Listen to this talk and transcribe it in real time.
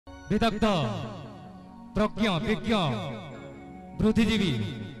विदग्ध प्रज्ञ विज्ञ बुद्धिजीवी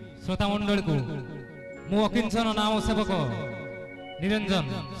श्रोता मंडल को मु अकिंचन नाम सेवक निरंजन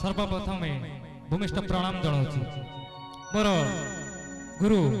सर्वप्रथम भूमिष्ठ प्रणाम जनाऊँ। मोर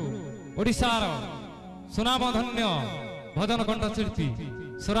गुरु ओडिशार सुनामधन्य भजन कंठशिल्पी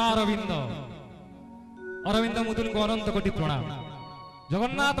सुरा अरविंद मुदुल को अनंत कोटि प्रणाम।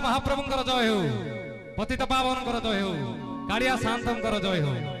 जगन्नाथ महाप्रभुंकर जय हो, पतित पावनकर जय हो, कालिया शांतंकर जय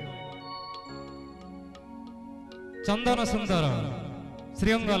हो। चंदन सुंदर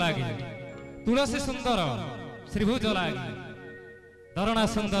श्रीअंग लागी, तुलसी सुंदर श्रीभुज लागी, धरणा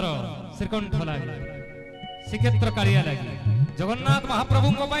सुंदर श्रीकंठ लागी, श्रीक्षेत्र कालिया लागी, जगन्नाथ महाप्रभु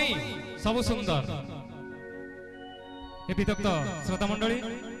सब सुंदर। ये विदग्ध श्रोता मंडली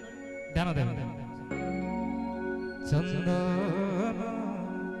ध्यान देव। चंदन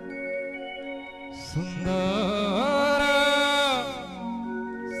सुंदर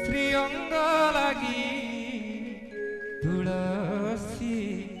श्रीअंग लागी, तुलसी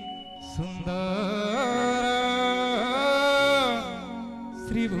सुंदर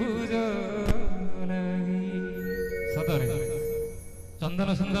श्रीभुज लागी। सतरे चंदन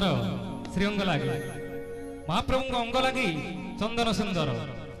सुंदर श्रीअंग लागी, महाप्रभु अंग लगी चंदन सुंदर।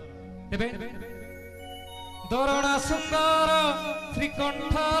 तेबे धरणा सुंदर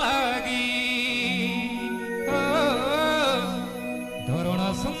श्रीकंठ लगी, धरणा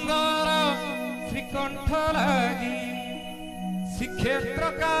सुंदर श्रीकंठ लगी, श्रीक्षेत्र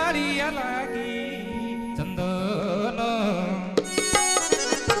कालिया लगी। चंदन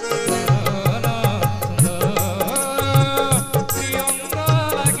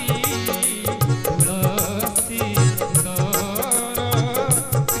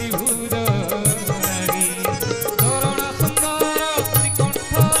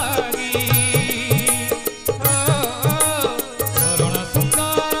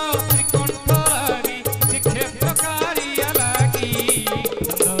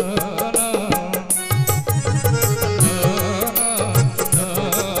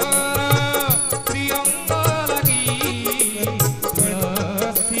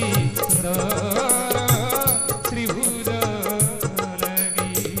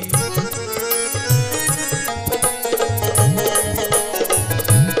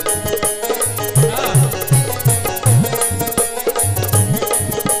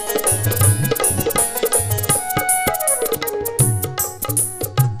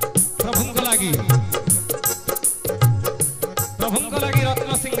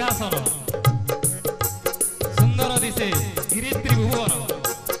सुंदर दिशे गिरी त्रिभुवन,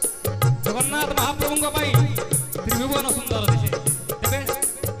 जगन्नाथ महाप्रभु त्रिभुवन सुंदर दिशे। तेबे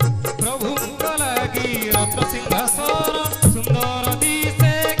प्रभु लगी रत्न सिंहासन, सुंदर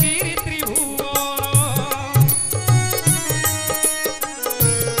दिशे गिरी त्रिभुवन।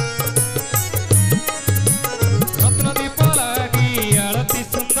 रत्न दीप लगी आरती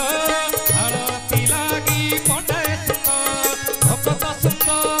सुंदर, आरती लगी पंडाय सुंदर, भक्त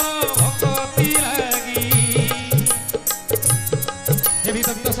सुंदर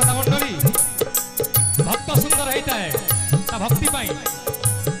भक्त सुंदर होता है भक्ति पाई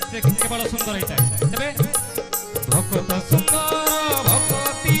से केवल सुंदर होता है। तेबे भक्त सुंदर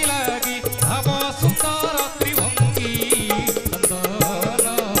भक्ति लगी भाव सुंदर त्रिभंगी। चंदन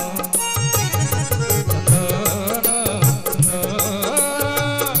चंदन सुंदर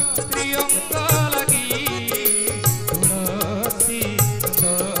त्रिअंग लगी, तुलसी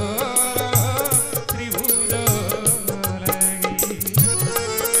सुंदर त्रिभुज लगी।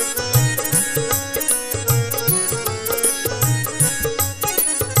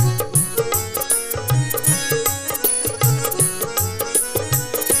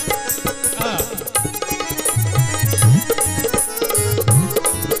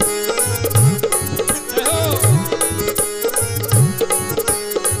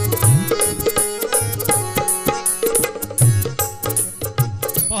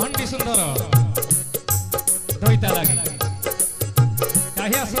 पहंडी सुंदर दईता लगी,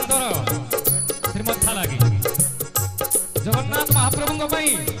 काहिया सुंदर श्रीमथा लगी, जगन्नाथ महाप्रभु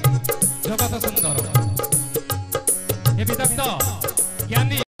जगत सुंदर। ये विदग्ध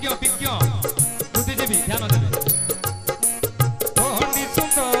ज्ञानी विज्ञ बुद्धिजीवी ध्यान देवे। पहंडी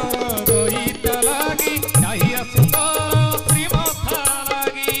सुंदर दईता लगी, काहिया सुंदर श्रीमथा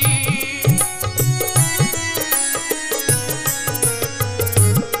लगी,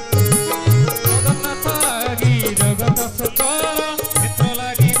 जगत सुंदर क्षेत्र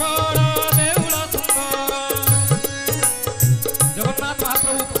लगी बड़ देउल सुंदर। जगन्नाथ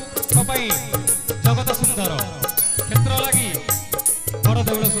महाप्रभु जगत सुंदर क्षेत्र लगी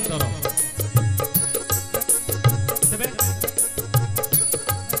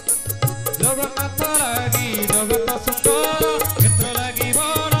जगन्नाथ लागी जगत सुंदर क्षेत्र लागी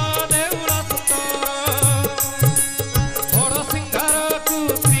बड़ देउल सुंदर बड़ सिंगार को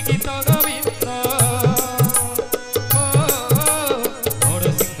श्री गीत गोविंद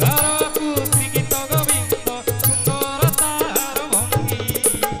बड़ सिंगार को श्री गीत गोविंद सुंदर तार भंगी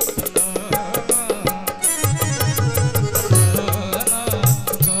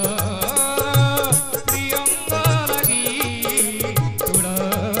प्रियंग लागी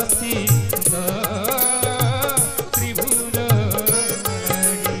तुलसी त्रिभुज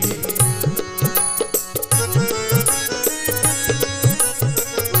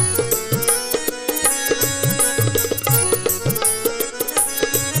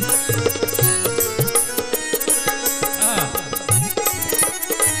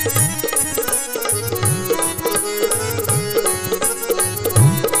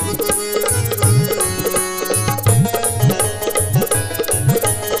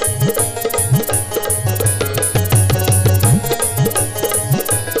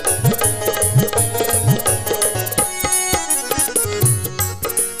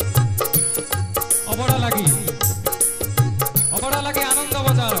लागी अबड़ा लगे आनंद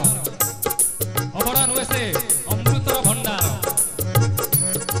बजार अबड़ा नुहे से अमृतर भंडार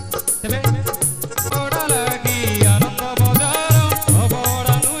तेबे अबड़ा लगी आनंद बजार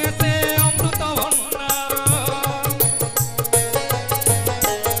अबड़ा नुहे से अमृत भंडार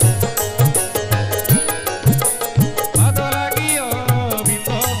पाद लगी अरविंद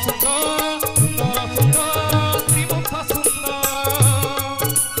सुंदर सुंदर सुंदर त्रिमुख सुंदर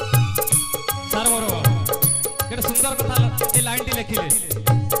सार केते सुंदर कथा ए लाइन टी लिखिले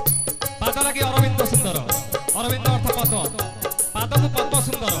पाद लगी अरविंद सुंदर अरविंद अर्थ पद्म पाद को पद्म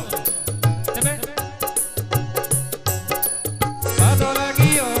सुंदर